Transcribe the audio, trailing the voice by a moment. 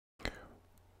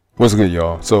What's good,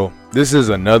 y'all? So this is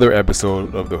another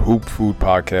episode of the Hoop Food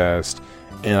Podcast,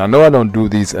 and I know I don't do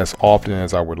these as often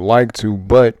as I would like to,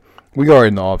 but we are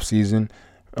in the off season,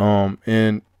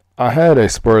 and I had a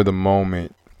spur of the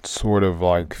moment sort of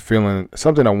like feeling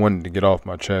something I wanted to get off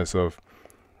my chest of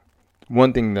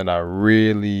one thing that I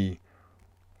really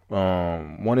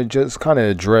want to just kind of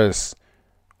address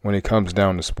when it comes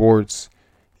down to sports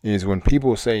is when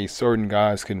people say certain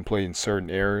guys can play in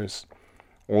certain eras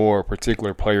or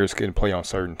particular players can play on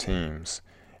certain teams.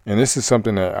 And this is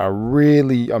something that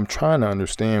I'm trying to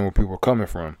understand where people are coming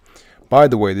from. By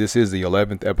the way, this is the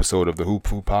 11th episode of the Hoop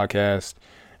Food Podcast.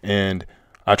 And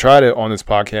I try to, on this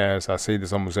podcast, I say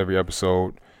this almost every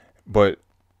episode, but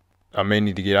I may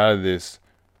need to get out of this,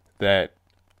 that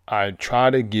I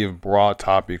try to give broad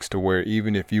topics to where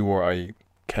even if you are a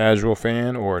casual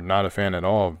fan or not a fan at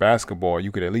all of basketball,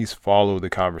 you could at least follow the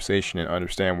conversation and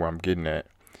understand where I'm getting at.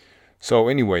 So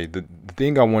anyway, the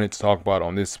thing I wanted to talk about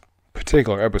on this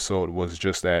particular episode was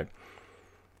just that,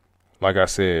 like I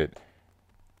said,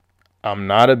 I'm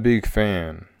not a big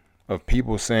fan of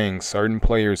people saying certain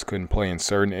players couldn't play in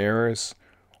certain eras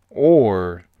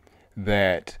or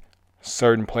that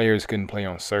certain players couldn't play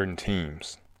on certain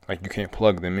teams. Like you can't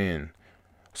plug them in.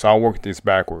 So I'll work this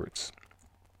backwards.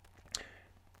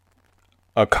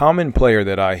 A common player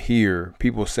that I hear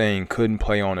people saying couldn't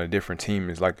play on a different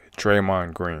team is like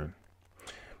Draymond Green.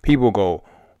 People go,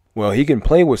 well, he can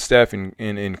play with Steph and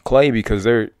Klay because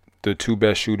they're the two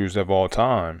best shooters of all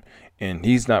time, and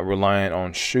he's not reliant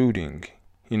on shooting.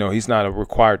 You know, he's not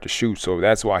required to shoot, so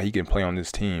that's why he can play on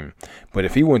this team. But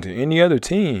if he went to any other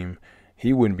team,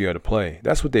 he wouldn't be able to play.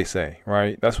 That's what they say,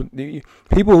 right? That's what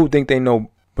people who think they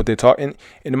know what they're talking.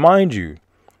 And mind you,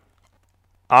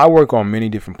 I work on many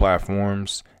different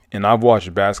platforms, and I've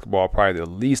watched basketball probably the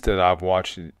least that I've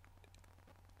watched it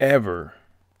ever.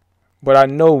 But I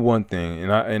know one thing,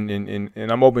 and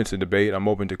I'm open to debate. I'm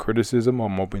open to criticism.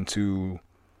 I'm open to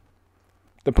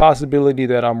the possibility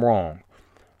that I'm wrong.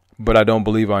 But I don't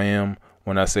believe I am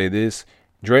when I say this.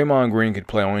 Draymond Green could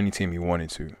play on any team he wanted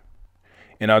to.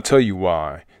 And I'll tell you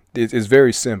why. It's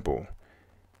very simple.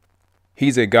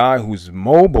 He's a guy who's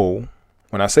mobile.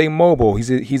 When I say mobile,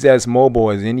 he's as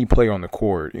mobile as any player on the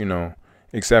court, you know,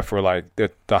 except for like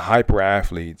the hyper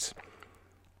athletes.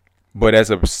 But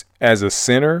as a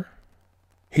center,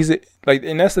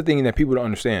 and that's the thing that people don't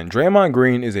understand. Draymond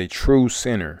Green is a true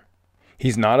center.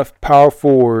 He's not a power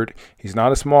forward. He's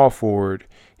not a small forward.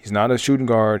 He's not a shooting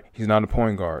guard. He's not a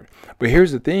point guard. But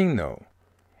here's the thing, though.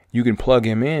 You can plug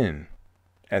him in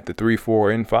at the 3,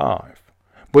 4, and 5.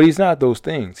 But he's not those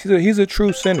things. He's a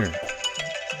true center.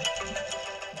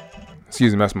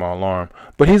 Excuse me, that's my alarm.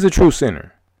 But he's a true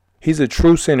center. He's a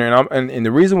true center. And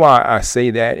the reason why I say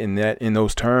that in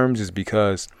those terms is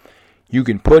because you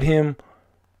can put him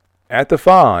at the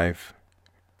 5,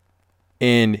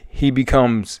 and he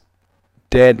becomes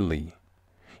deadly.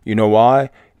 You know why?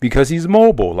 Because he's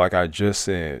mobile, like I just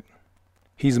said.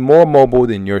 He's more mobile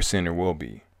than your center will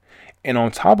be. And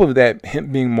on top of that,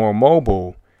 him being more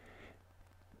mobile,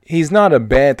 he's not a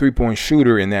bad three-point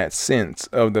shooter in that sense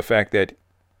of the fact that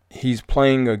he's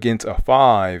playing against a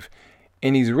 5,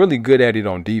 and he's really good at it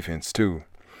on defense too.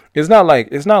 It's not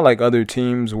like other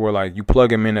teams where like you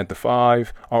plug him in at the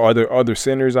 5 or other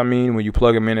centers. I mean, when you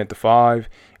plug him in at the 5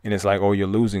 and it's like, oh, you're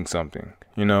losing something,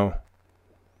 you know.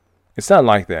 It's not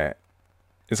like that.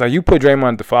 It's like you put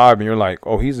Draymond at the 5 and you're like,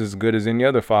 oh, he's as good as any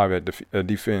other 5 at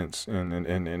defense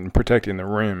and protecting the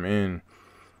rim and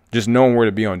just knowing where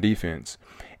to be on defense.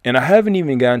 And I haven't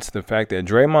even gotten to the fact that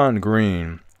Draymond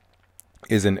Green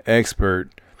is an expert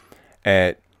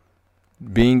at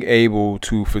being able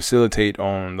to facilitate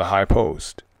on the high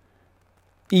post,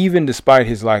 even despite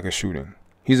his lack of shooting.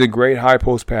 He's a great high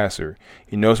post passer.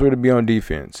 He knows where to be on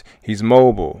defense. He's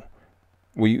mobile.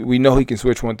 We know he can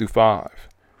switch 1 through 5.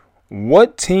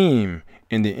 What team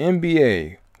in the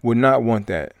NBA would not want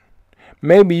that?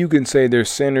 Maybe you can say there's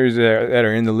centers that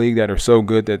are in the league that are so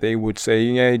good that they would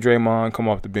say, hey, Draymond, come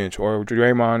off the bench, or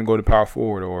Draymond, go to power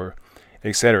forward, or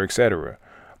et cetera, et cetera.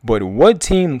 But what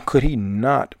team could he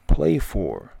not play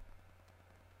for?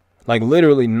 Like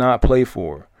literally not play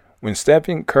for. When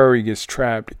Stephen Curry gets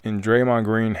trapped and Draymond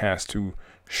Green has to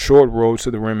short roll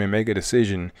to the rim and make a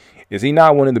decision, is he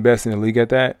not one of the best in the league at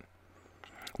that?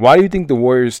 Why do you think the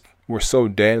Warriors were so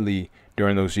deadly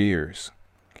during those years?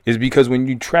 It's because when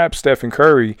you trap Stephen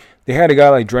Curry, they had a guy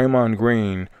like Draymond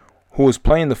Green who was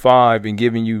playing the 5 and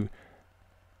giving you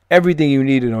everything you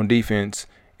needed on defense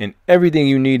and everything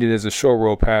you needed as a short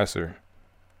roll passer.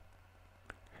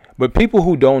 But people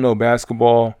who don't know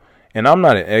basketball, and I'm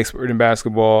not an expert in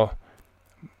basketball,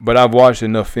 but I've watched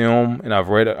enough film and I've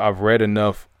read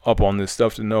enough up on this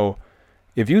stuff to know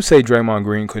if you say Draymond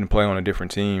Green couldn't play on a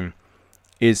different team,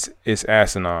 it's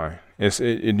asinine.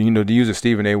 To use a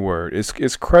Stephen A. word, it's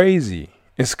crazy.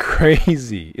 It's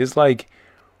crazy. It's like,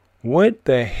 what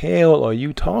the hell are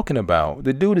you talking about?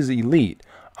 The dude is elite.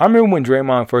 I remember when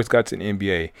Draymond first got to the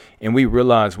NBA and we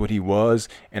realized what he was,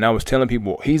 and I was telling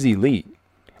people he's elite.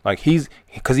 Like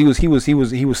because he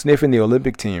was sniffing the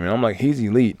Olympic team, and I'm like, he's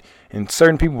elite. And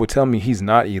certain people would tell me he's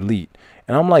not elite,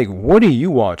 and I'm like, what are you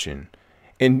watching?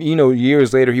 And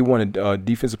years later he won a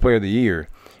Defensive Player of the Year,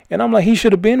 and I'm like, he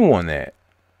should have been won that.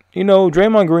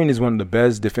 Draymond Green is one of the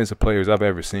best defensive players I've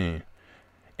ever seen,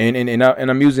 and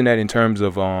I'm using that in terms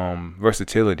of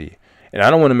versatility. And I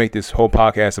don't want to make this whole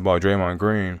podcast about Draymond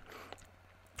Green,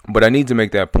 but I need to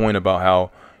make that point about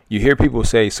how you hear people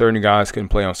say certain guys couldn't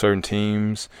play on certain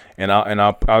teams, and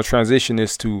I'll transition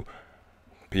this to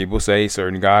people say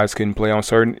certain guys couldn't play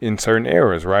in certain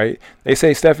eras, right? They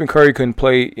say Stephen Curry couldn't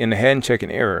play in the hand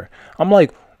checking era. I'm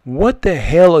like, what the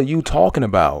hell are you talking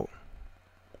about?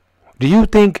 Do you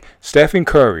think Stephen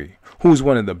Curry, who's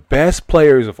one of the best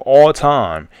players of all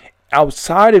time,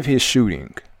 outside of his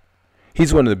shooting,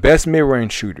 he's one of the best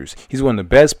mid-range shooters. He's one of the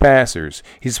best passers.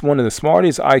 He's one of the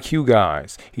smartest IQ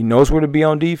guys. He knows where to be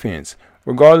on defense,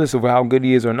 regardless of how good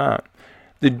he is or not.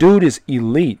 The dude is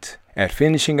elite at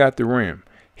finishing at the rim.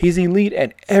 He's elite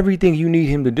at everything you need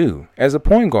him to do as a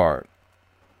point guard.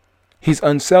 He's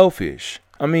unselfish.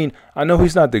 I mean, I know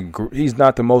he's not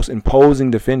the most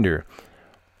imposing defender,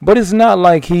 but it's not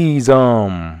like he's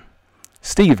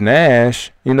Steve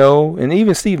Nash, and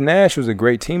even Steve Nash was a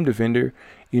great team defender.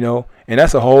 And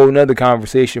that's a whole nother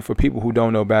conversation for people who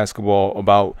don't know basketball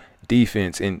about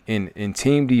defense and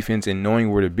team defense and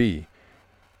knowing where to be.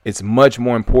 It's much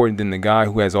more important than the guy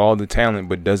who has all the talent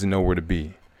but doesn't know where to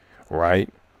be, right?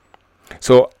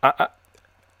 So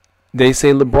they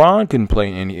say LeBron couldn't play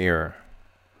in any era.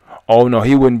 Oh, no,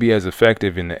 he wouldn't be as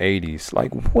effective in the 80s.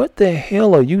 Like, what the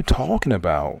hell are you talking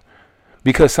about?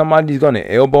 Because somebody's going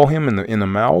to elbow him in the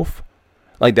mouth?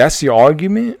 Like, that's your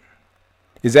argument?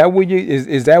 Is that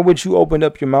what you opened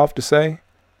up your mouth to say?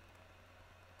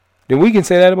 Then we can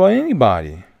say that about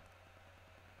anybody.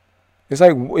 It's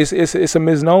like it's a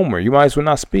misnomer. You might as well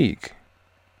not speak.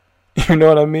 You know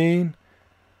what I mean?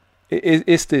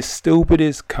 It's the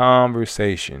stupidest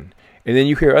conversation. And then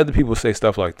you hear other people say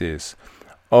stuff like this.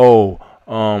 Oh,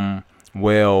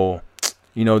 well,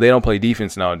 they don't play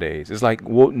defense nowadays. It's like,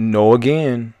 well, no,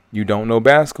 again, you don't know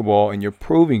basketball and you're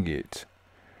proving it.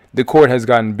 The court has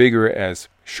gotten bigger as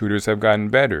shooters have gotten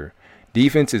better.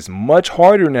 Defense is much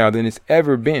harder now than it's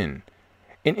ever been.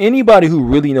 And anybody who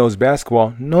really knows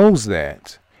basketball knows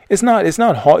that. It's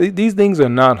not hard. These things are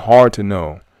not hard to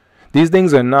know. These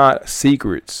things are not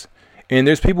secrets. And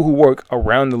there's people who work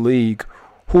around the league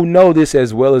who know this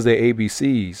as well as their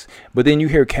ABCs. But then you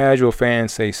hear casual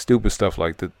fans say stupid stuff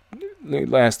like the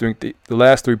last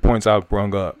three points I've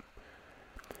brung up.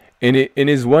 And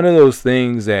it's one of those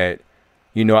things that,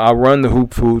 I run the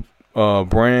Hoop Food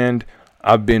brand.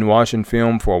 I've been watching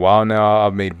film for a while now.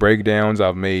 I've made breakdowns.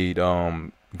 I've made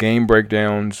game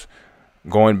breakdowns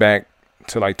going back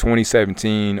to like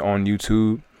 2017 on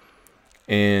YouTube.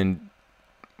 And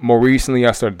more recently,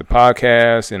 I started the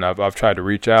podcast, and I've tried to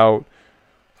reach out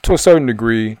to a certain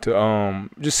degree to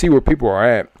just see where people are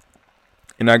at.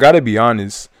 And I got to be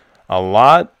honest, a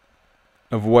lot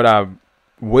of what I've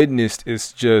witnessed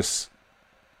is just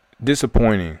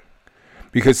disappointing.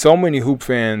 Because so many hoop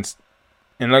fans,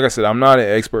 and like I said, I'm not an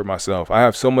expert myself. I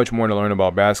have so much more to learn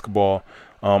about basketball.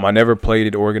 I never played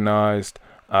it organized.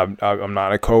 I'm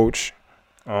not a coach.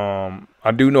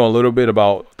 I do know a little bit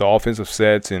about the offensive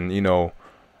sets, and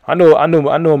I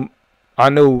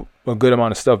know a good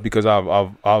amount of stuff because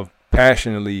I've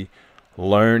passionately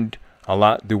learned a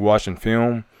lot through watching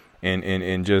film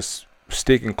and just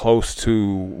sticking close to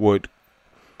what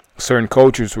certain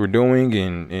coaches were doing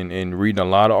and reading a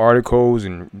lot of articles,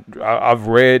 and I've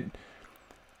read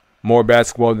more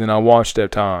basketball than I watched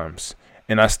at times,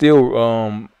 and I still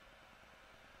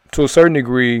to a certain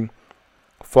degree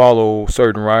follow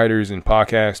certain writers and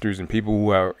podcasters and people who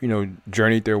are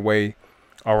journeyed their way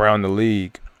around the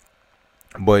league.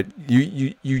 But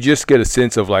you just get a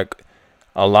sense of like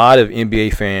a lot of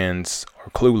NBA fans are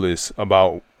clueless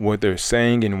about what they're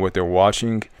saying and what they're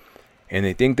watching. And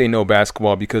they think they know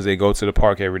basketball because they go to the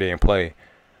park every day and play.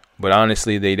 But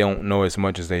honestly, they don't know as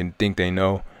much as they think they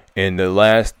know. And the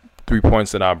last 3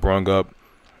 points that I brung up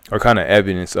are kind of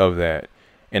evidence of that.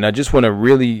 And I just want to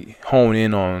really hone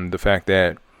in on the fact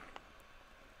that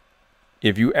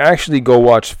if you actually go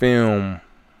watch film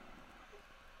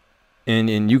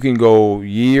and you can go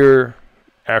year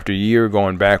after year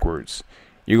going backwards,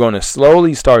 you're going to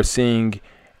slowly start seeing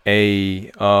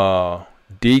a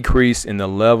decrease in the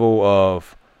level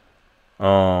of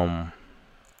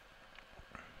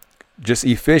just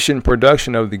efficient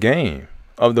production of the game,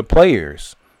 of the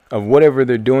players, of whatever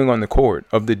they're doing on the court,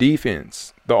 of the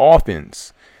defense, the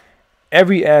offense.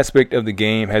 Every aspect of the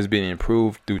game has been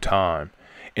improved through time.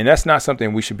 And that's not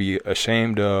something we should be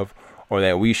ashamed of, or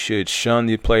that we should shun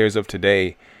the players of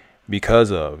today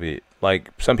because of it.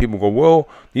 Like, some people go, well,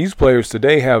 these players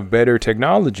today have better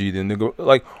technology than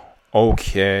like,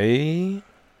 okay,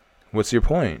 what's your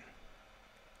point?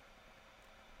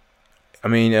 I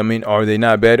mean, are they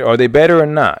not better? Are they better or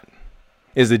not?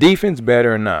 Is the defense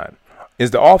better or not?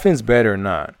 Is the offense better or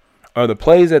not? Are the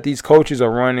plays that these coaches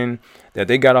are running, that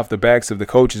they got off the backs of the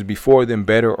coaches before them,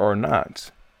 better or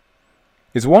not?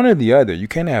 It's one or the other. You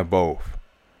can't have both.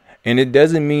 And it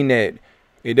doesn't mean that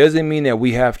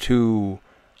we have to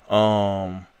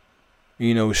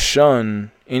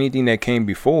shun anything that came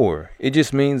before. It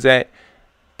just means that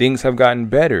things have gotten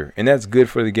better, and that's good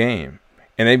for the game.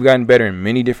 And they've gotten better in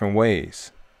many different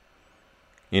ways.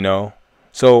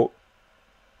 So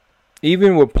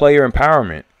even with player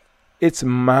empowerment, it's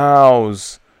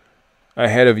miles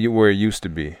ahead of you where it used to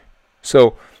be.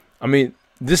 So, I mean,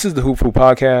 this is the Hoop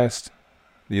Podcast,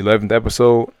 the 11th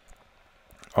episode.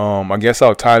 I guess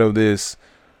I'll title this,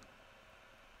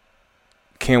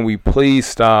 "Can we please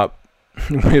stop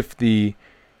with the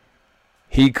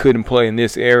he couldn't play in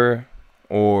this era,"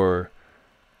 or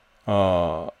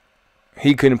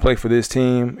he couldn't play for this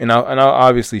team. And I'll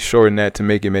obviously shorten that to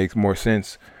make it make more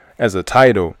sense as a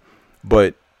title.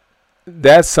 But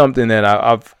that's something that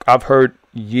I've heard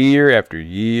year after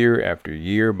year after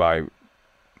year by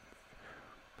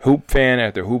hoop fan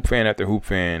after hoop fan after hoop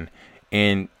fan,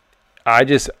 and I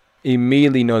just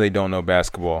immediately know they don't know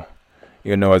basketball,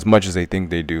 as much as they think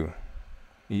they do.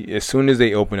 As soon as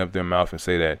they open up their mouth and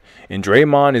say that. And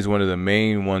Draymond is one of the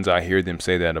main ones I hear them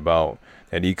say that about,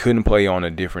 that he couldn't play on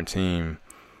a different team.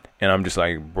 And I'm just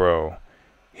like, bro,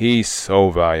 he's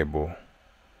so valuable.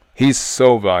 He's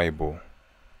so valuable.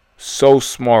 So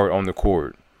smart on the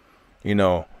court.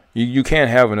 You can't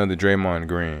have another Draymond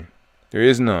Green. There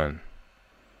is none.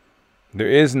 There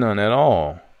is none at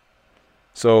all.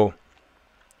 So,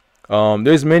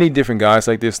 there's many different guys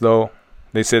like this, though.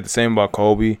 They said the same about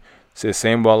Kobe. Said the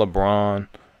same about LeBron.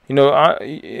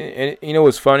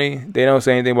 What's funny? They don't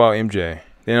say anything about MJ.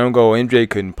 They don't go, MJ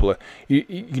couldn't play.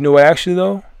 You know what, actually,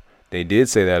 though? They did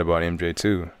say that about MJ,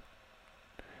 too.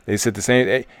 They said the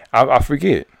same. I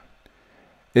forget.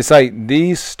 It's like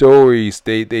these stories,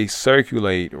 they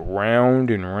circulate round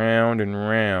and round and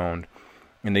round,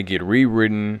 and they get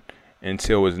rewritten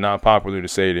until it's not popular to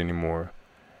say it anymore.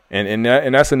 And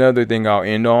that's another thing I'll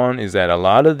end on, is that a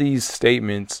lot of these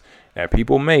statements that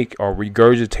people make are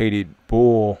regurgitated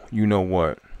bull, you know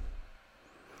what?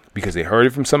 Because they heard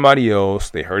it from somebody else,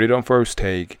 they heard it on First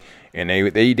Take, and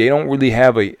they don't really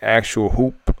have a actual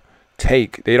hoop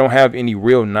take. They don't have any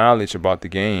real knowledge about the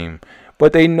game,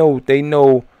 but they know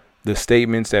the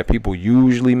statements that people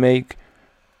usually make.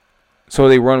 So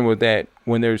they run with that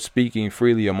when they're speaking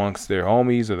freely amongst their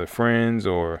homies or their friends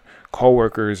or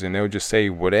coworkers, and they'll just say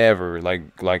whatever,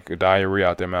 like a diarrhea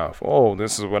out their mouth. Oh,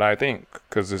 this is what I think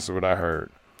because this is what I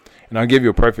heard. And I'll give you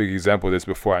a perfect example of this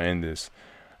before I end this.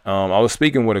 I was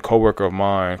speaking with a coworker of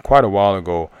mine quite a while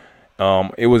ago.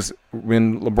 It was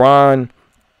when LeBron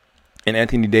and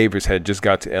Anthony Davis had just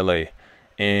got to LA,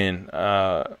 and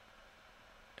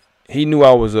he knew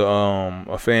I was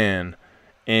a fan,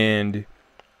 and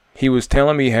he was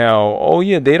telling me how, oh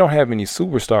yeah, they don't have any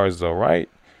superstars though, right?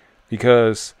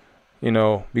 Because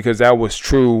that was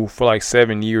true for like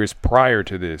 7 years prior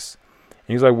to this.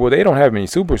 And he's like, well, they don't have any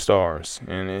superstars.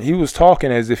 And he was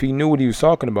talking as if he knew what he was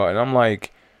talking about. And I'm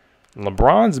like,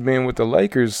 LeBron's been with the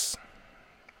Lakers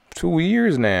 2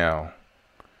 years now.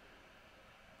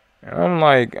 And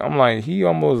I'm like, he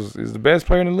almost is the best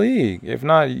player in the league. If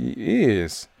not, he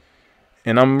is.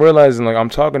 And I'm realizing, like,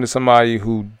 I'm talking to somebody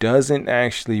who doesn't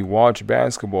actually watch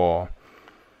basketball,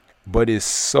 but is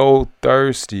so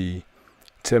thirsty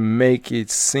to make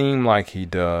it seem like he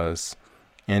does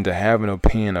and to have an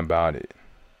opinion about it.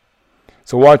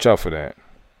 So watch out for that.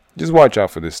 Just watch out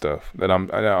for this stuff that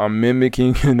I'm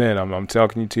mimicking and that I'm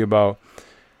talking to you about.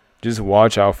 Just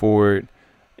watch out for it.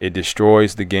 It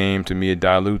destroys the game. To me, it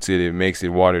dilutes it. It makes it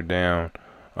watered down.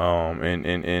 I'm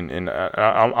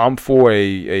for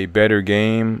a better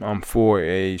game. I'm for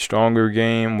a stronger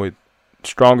game with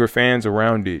stronger fans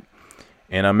around it.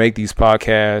 And I make these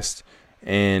podcasts,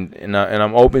 and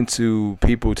I'm open to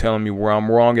people telling me where I'm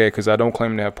wrong at, because I don't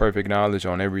claim to have perfect knowledge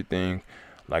on everything.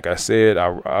 Like I said,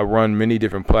 I run many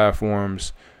different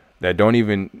platforms that don't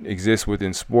even exist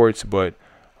within sports, but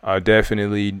I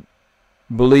definitely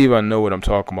believe I know what I'm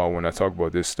talking about when I talk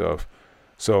about this stuff.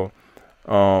 So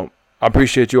I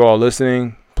appreciate you all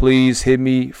listening. Please hit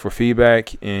me for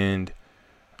feedback and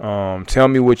tell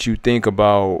me what you think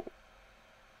about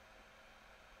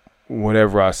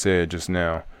whatever I said just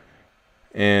now.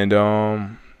 And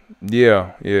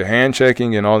yeah, hand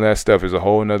checking and all that stuff is a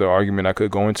whole nother argument I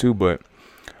could go into, but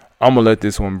I'm gonna let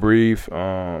this one breathe.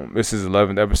 This is the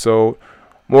 11th episode.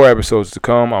 More episodes to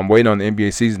come. I'm waiting on the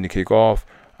NBA season to kick off.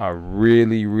 I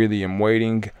really, really am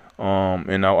waiting.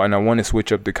 And I want to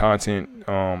switch up the content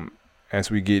as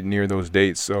we get near those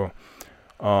dates. So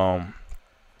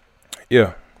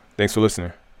yeah, thanks for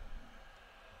listening.